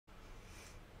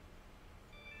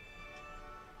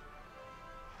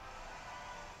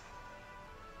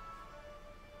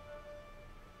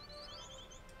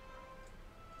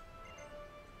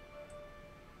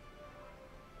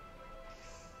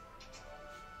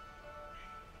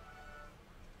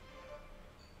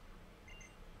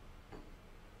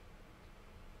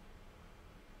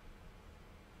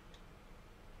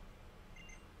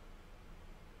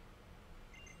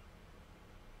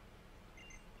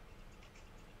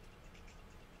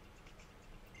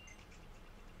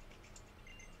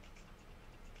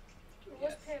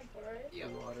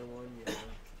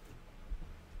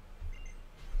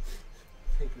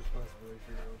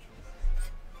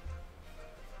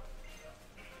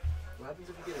happens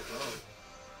if you get it wrong?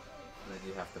 Then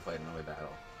you have to fight another battle.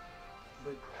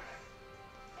 But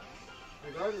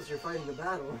regardless, you're fighting the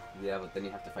battle. Yeah, but then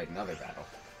you have to fight another battle.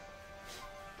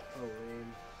 Oh,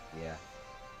 lame. Yeah.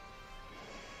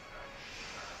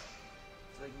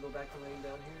 So I can go back to laying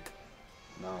down here?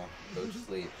 No, go to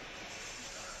sleep.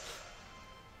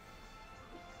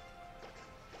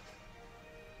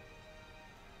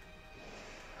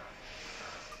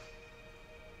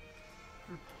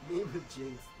 Name of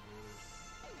Jinx.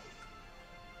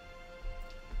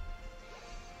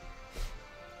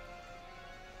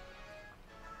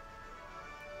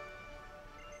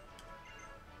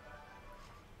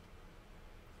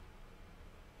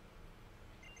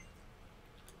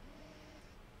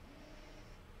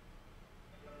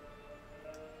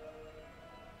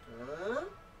 Huh?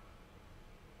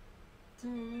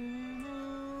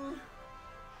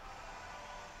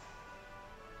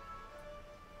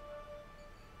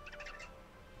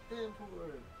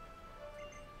 Import.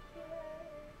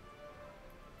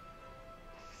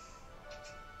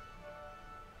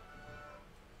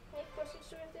 What questions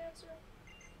do we have to answer?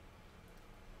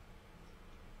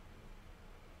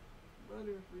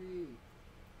 Butterfree.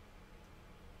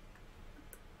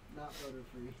 Not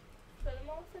butterfree.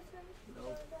 Metamorphosis?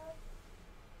 Nope.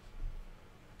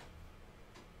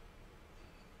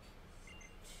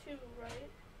 Two,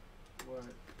 right?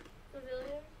 What?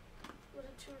 Pavilion? Was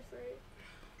it 2 or 3?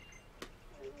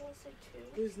 I want to say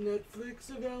 2. Is Netflix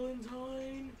a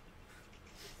Valentine?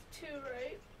 2,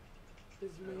 right?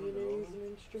 Is I don't mayonnaise know. an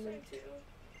instrument? Say 2.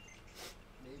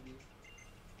 Maybe.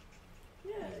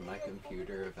 Yeah. Is my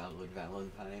computer a valid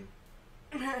Valentine?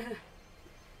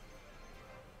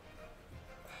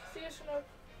 See you, Chinook.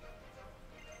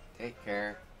 Take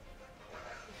care.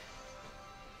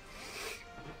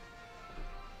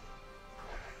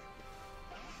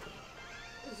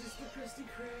 Is this the Krusty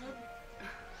Krab?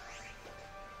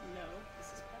 No, this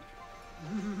is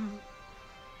Patrick.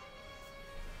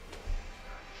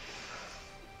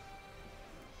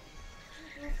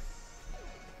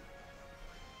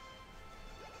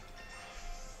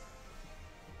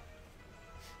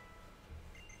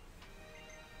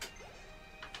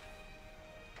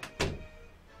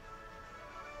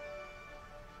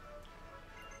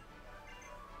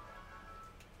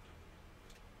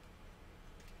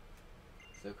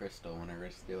 So Crystal, wanna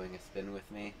risk doing a spin with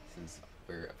me, since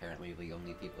we're apparently the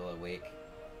only people awake,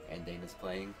 and Dana's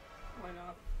playing? Why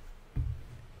not?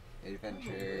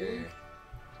 Adventure!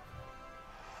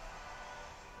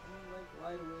 I'm like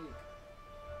wide awake.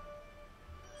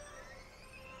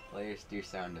 Players do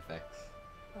sound effects.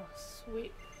 Oh,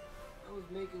 sweet. I was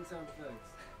making sound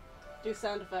effects. Do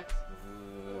sound effects.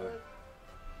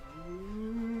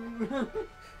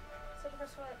 So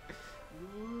press what?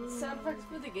 Sound effects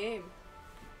for the game.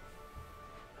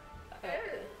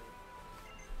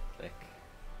 Click.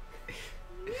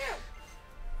 Yeah.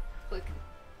 Click.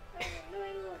 I'm a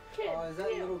annoying little kid. Oh, is that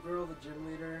Yeah. little girl the gym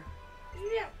leader?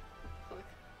 Yeah. Click.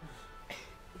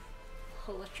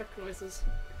 Electric noises.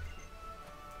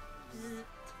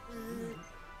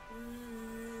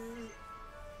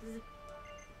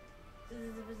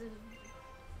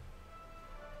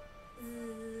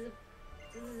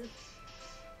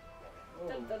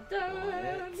 Dun dun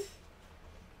dun.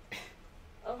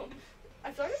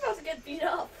 I feel like I'm about to get beat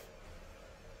up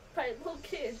by a little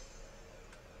kid.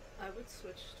 I would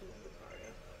switch to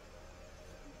Lucario.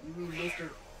 You mean Mr.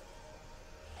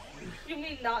 You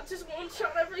mean not just one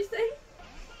shot everything?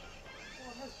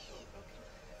 Well, it has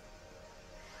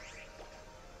okay.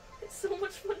 It's so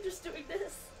much fun just doing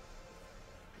this.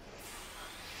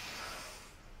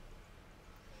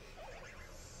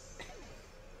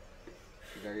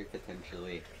 Very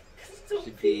potentially So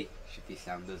should be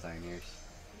sound designers.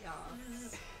 Yeah.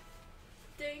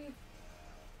 Ding.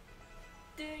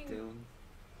 Ding. Doom.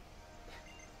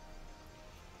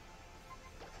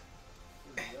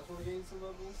 You guys want to gain some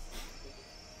levels?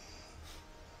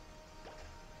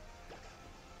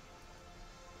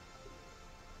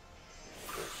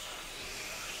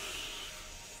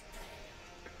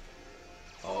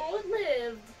 Oh, it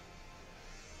lived.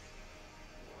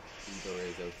 Endor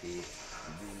is OP.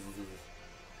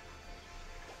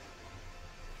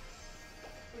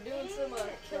 We're doing some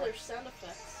killer sound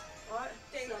effects. What?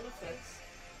 Ding. Sound effects.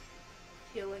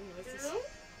 Healing noises.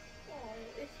 Oh,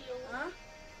 it healed. Huh?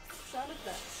 Sound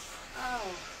effects.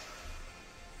 Oh.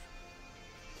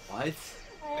 What?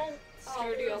 Oh.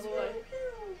 Scared you all the way.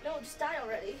 No, just die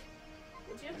already.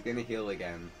 Would you? He's gonna heal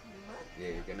again. Yeah,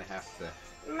 you're gonna have to.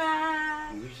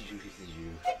 Mad.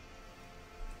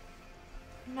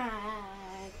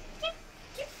 Mad.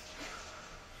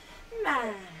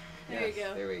 Mad. There you Yes,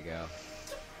 go. There we go.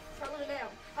 Follow it down.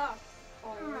 Ah.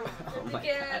 my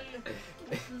again. God.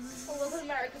 Well, it doesn't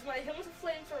matter because when I hit with a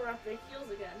flamethrower after it heals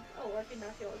again. Oh, I can not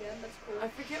heal again. That's cool. I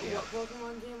forget Yeah. what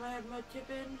Pokemon game I had Mudkip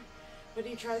in, but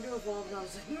he tried to evolve and I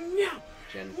was like, no!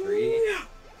 Gen 3? No!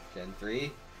 Gen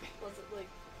 3? Was it like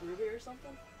Ruby or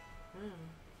something?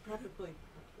 Probably.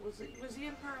 Was he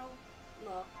in Pearl?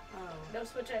 No. Oh. No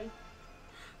switching.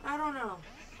 I don't know.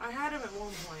 I had him at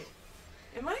one point.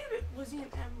 It might have been, was he an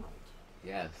Emerald?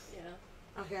 Yes. Yeah.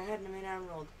 Okay, I had him in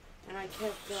Emerald. And I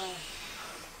kept,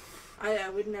 I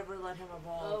would never let him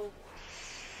evolve. Oh.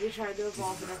 He tried to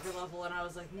evolve at every level and I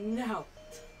was like, no!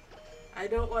 I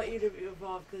don't want you to be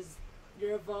evolved because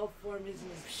your evolved form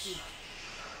isn't as cute.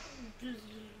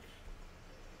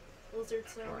 Lizard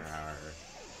sounds. Rawr.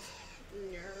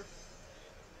 Yer.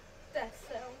 Death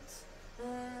sounds.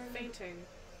 Fainting.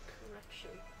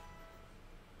 Correction.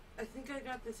 I think I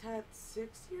got this hat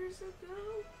 6 years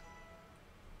ago.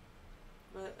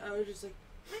 But I was just like,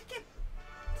 make it!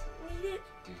 Read it!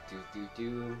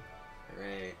 Do.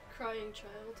 Hooray. Crying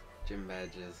child. Gym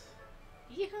badges.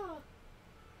 Yeah.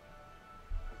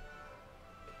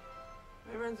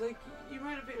 My friend's like, you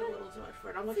might have paid a little too much for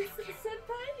it. I'm like, okay.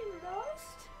 Senpai, you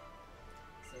lost?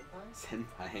 Senpai?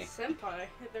 Senpai. Senpai.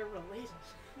 They're related.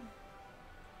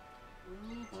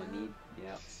 One need.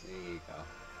 Yep, there you go.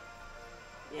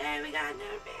 Yay, we got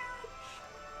another badge!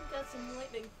 We got some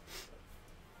lightning.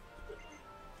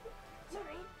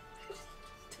 Sorry.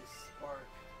 Spark.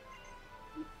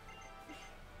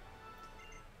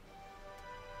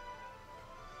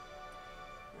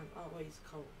 I'm always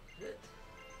cold.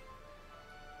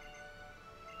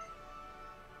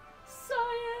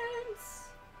 Science!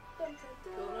 Dun, dun,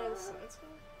 dun. Going out of science school.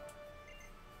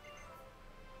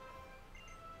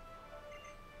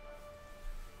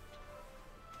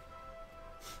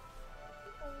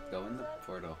 Go in the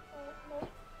portal. No.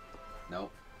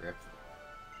 Nope. Rip.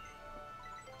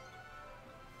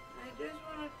 I just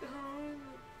want to go in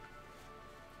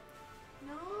the...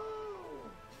 No!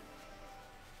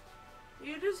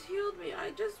 You just healed me.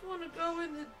 I just want to go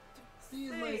in the... See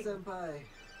you, my thing. senpai. I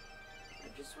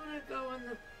just want to go in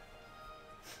the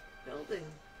building.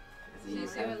 Do you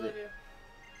See, I have love the, you.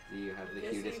 do you have the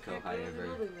Guess you cutest can't kohai go in the ever?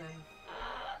 building then.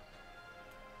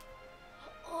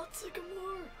 Oh,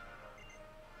 Sycamore!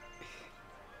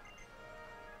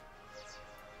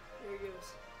 There he goes.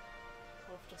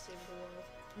 Off to save the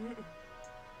world.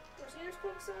 Where's the nearest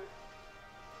Pokestone?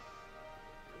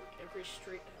 Every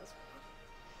street has one.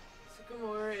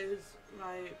 Sycamore is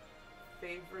my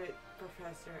favorite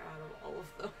professor out of all of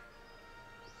them.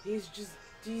 He's just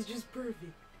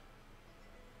perfect.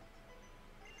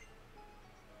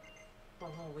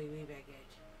 Oh, wee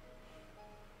baggage.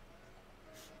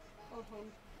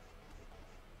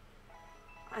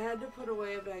 I had to put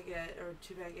away a baguette or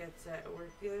 2 baguettes at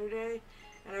work the other day,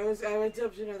 and I went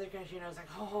up to another country and I was like,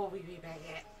 oh, wee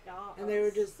baguette, and they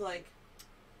were just like,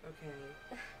 okay,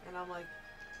 and I'm like,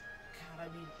 God,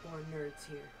 I need more nerds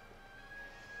here.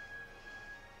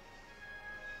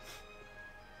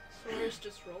 Sora's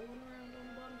just rolling around on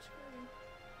the bottom screen.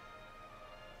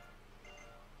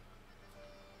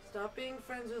 Stop being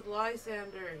friends with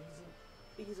Lysander.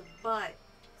 He's a butt.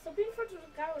 So being friends with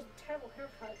a guy with a terrible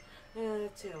haircut. Yeah,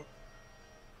 that too.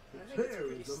 I think it's Hair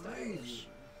pretty is amazing. stylish.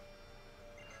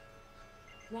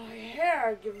 My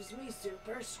hair gives me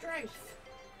super strength.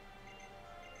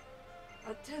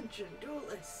 Attention,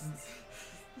 duelists.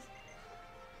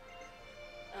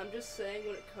 I'm just saying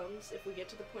when it comes, if we get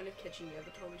to the point of catching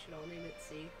Avatar, we should all name it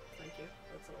C. Thank you.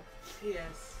 That's all.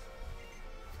 Yes.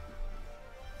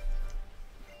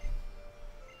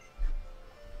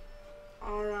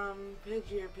 Or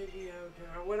Pidgey or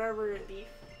Pidgeotto or whatever. Beef.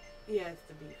 Yeah, it's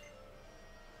the beef.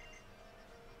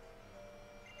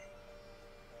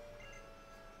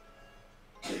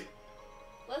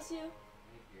 Bless you.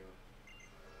 Thank you.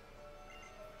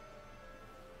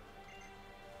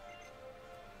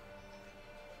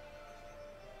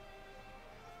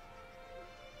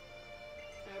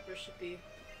 Abra should be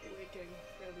awakening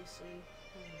fairly soon.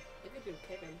 I could go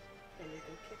kick him. Can we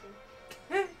go kick him?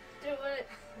 Do it.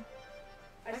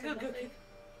 I said could go nothing. kick.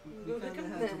 We Go kind pick of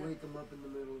him had to then. wake him up in the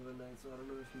middle of the night, so I don't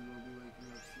know if he will be waking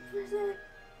up soon. Where's it? It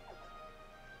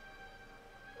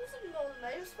was in the middle of the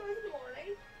night. It was 5 in the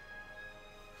morning.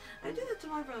 I do that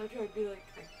to my brother too. I'd be like,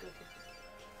 I go kick him.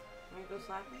 Wanna go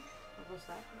slap him? I'll go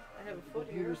slap him. I have a The foot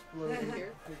here. computer exploded.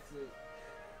 Here. Fix it.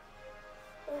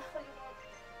 What do you want?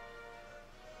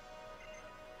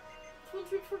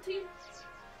 12 14.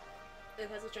 It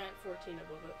has a giant 14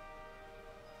 above it.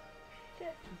 Okay.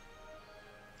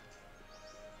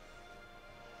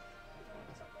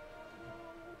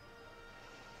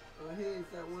 Oh hey, it's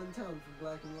that one town from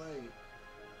Black and White.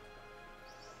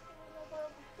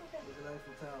 Okay. Look at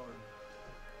Eiffel Tower.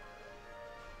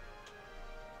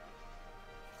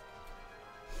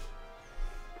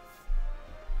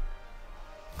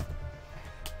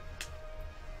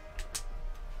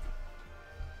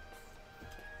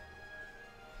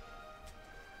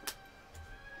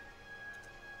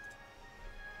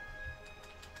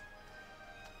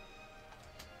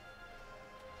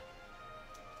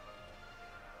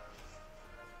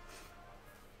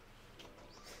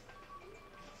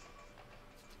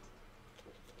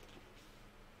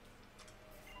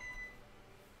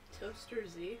 Toaster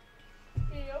Z.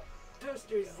 Yep.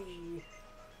 Toaster Z.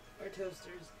 Or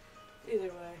toasters. Either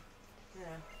way.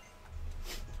 Yeah.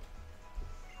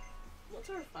 What's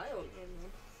our file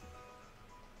name?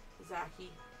 Zaki.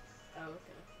 Oh,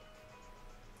 okay.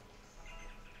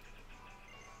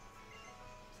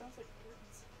 Sounds like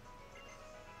words.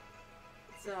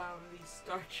 It's the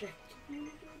Star Trek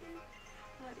community.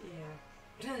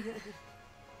 Yeah.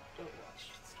 Don't watch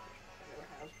Star Trek. I never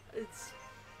have. It's.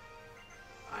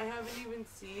 I haven't even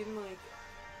seen like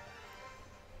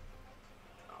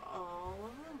all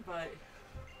of them, but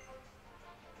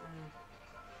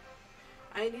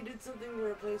I needed something to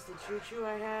replace the choo-choo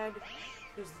I had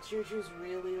because the choo-choo's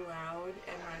really loud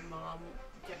and my mom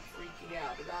kept freaking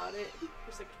out about it.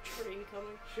 There's like a train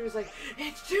coming. She was like,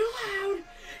 "It's too loud!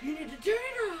 You need to turn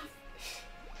it off!"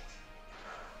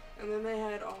 And then they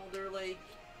had all their like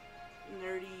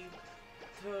nerdy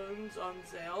tones on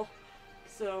sale.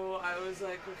 So I was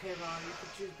like, okay, Mom, you can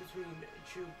choose between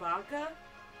Chewbacca,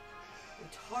 the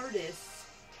TARDIS,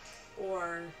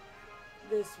 or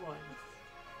this one.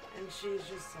 And she's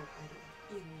just like, I don't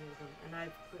know any of them. And I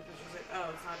clicked and she's like, oh,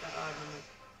 it's not that odd. And I'm like,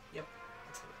 yep,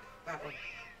 that one.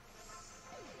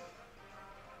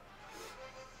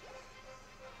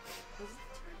 Was it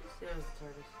the TARDIS? Yeah, it was the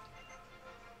TARDIS.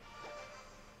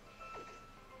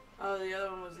 Oh, the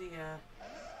other one was the,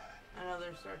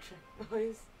 another Star Trek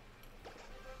noise.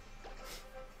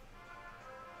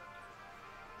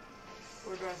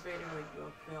 Or Darth Vader like, you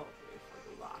have failed me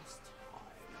for the last time.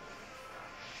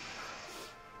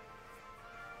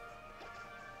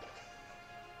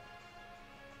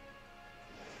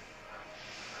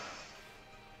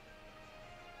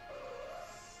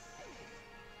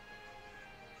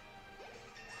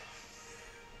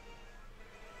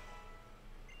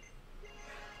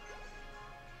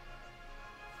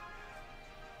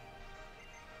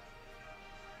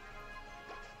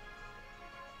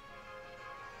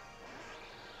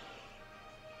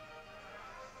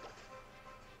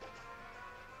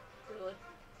 Really?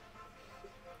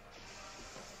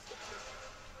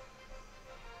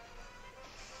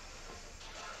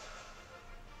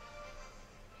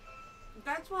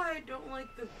 That's why I don't like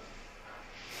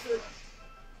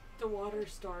the water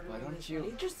starter. Why in don't this you-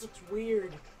 one. He just looks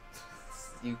weird.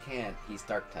 You can't. He's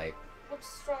dark type. What's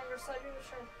stronger side? You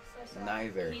sure? Side.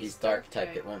 Neither. He's He's dark dark type.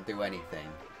 type. It won't do anything.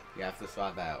 You have to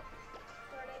swap out.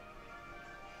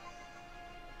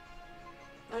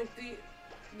 Darn it. Like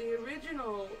the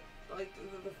original, like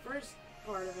the first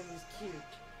part of him is cute,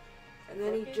 and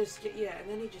then he Okay. just and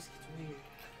then he just gets weird.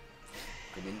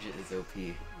 The ninja is OP.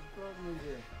 Frog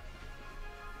Ninja.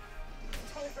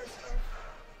 21st star.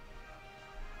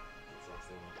 It's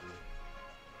also OP.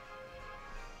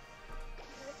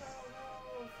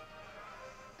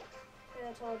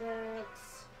 Battle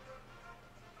decks.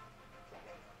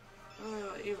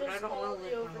 Oh, even I Just don't all want the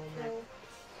to live my own overkill. neck.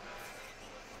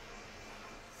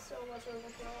 So much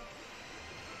overkill.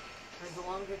 There's a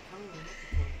longer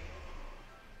tongue.